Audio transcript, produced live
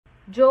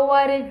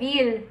Jowa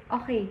reveal.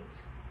 Okay.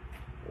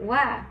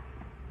 Wow.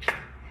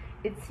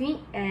 It's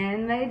me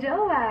and my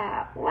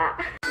jowa. Wow.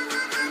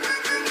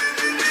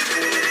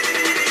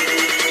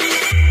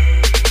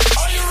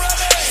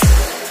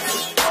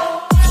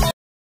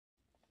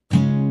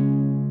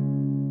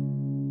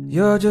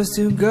 You're just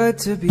too good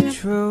to be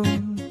true.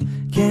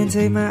 Can't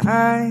take my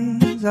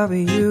eyes off of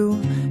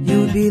you.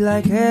 You'd be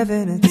like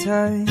heaven to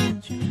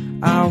touch.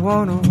 I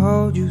wanna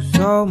hold you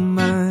so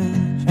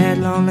much. At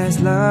long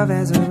last love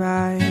has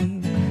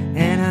arrived,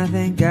 and I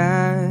thank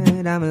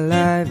God I'm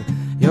alive.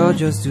 You're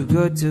just too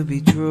good to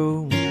be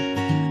true.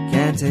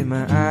 Can't take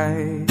my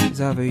eyes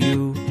off of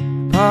you.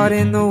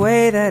 Pardon the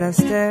way that I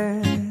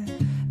stare.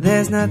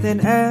 There's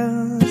nothing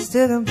else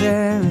to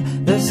compare.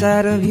 The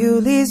sight of you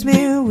leaves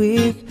me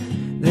weak.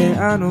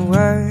 There are no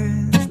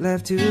words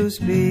left to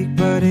speak.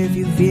 But if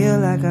you feel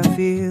like I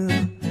feel,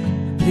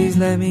 please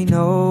let me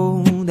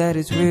know that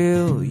it's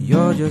real.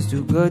 You're just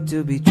too good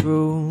to be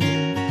true.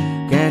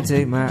 Can't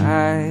take my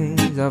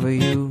eyes off of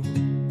you.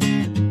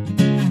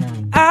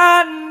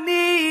 I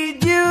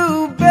need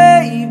you,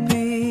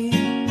 baby,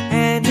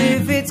 and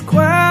if it's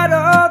quite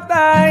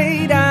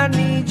alright, I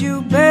need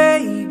you,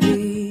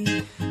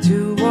 baby,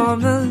 to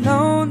warm the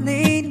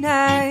lonely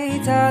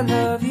nights. I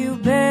love you,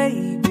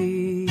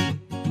 baby.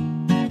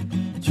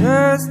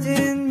 Trust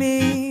in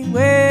me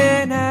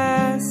when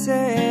I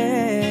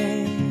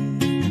say,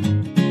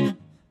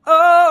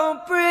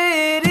 oh,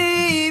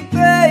 pretty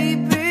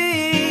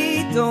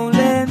baby, don't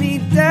let me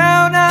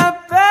down, I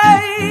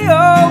pray.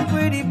 Oh,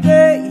 pretty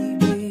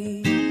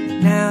baby,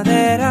 now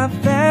that I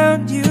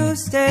found you,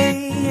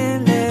 stay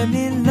and let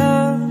me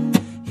love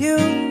you,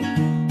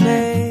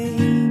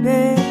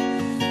 baby.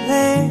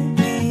 Let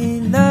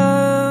me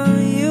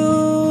love you.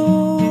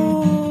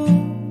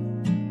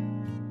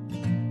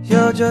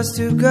 You're just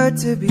too good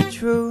to be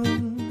true.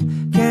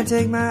 Can't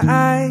take my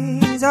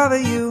eyes off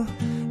of you.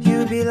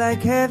 You'd be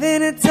like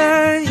heaven to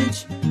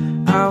touch.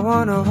 I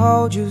wanna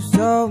hold you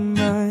so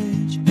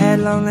much. At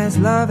long last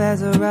love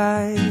has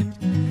arrived,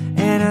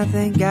 and I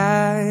thank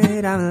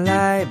God I'm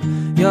alive.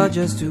 You're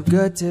just too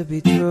good to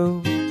be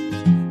true.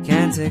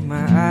 Can't take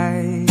my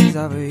eyes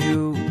off of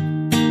you.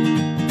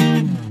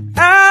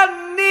 I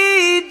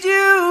need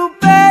you,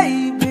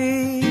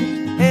 baby,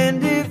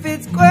 and if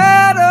it's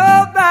quite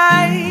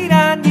alright,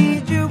 I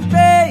need you,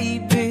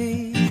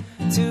 baby,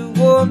 to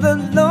warm the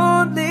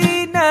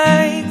lonely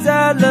nights.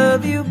 I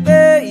love you,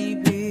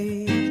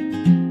 baby.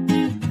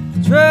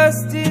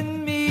 Trust in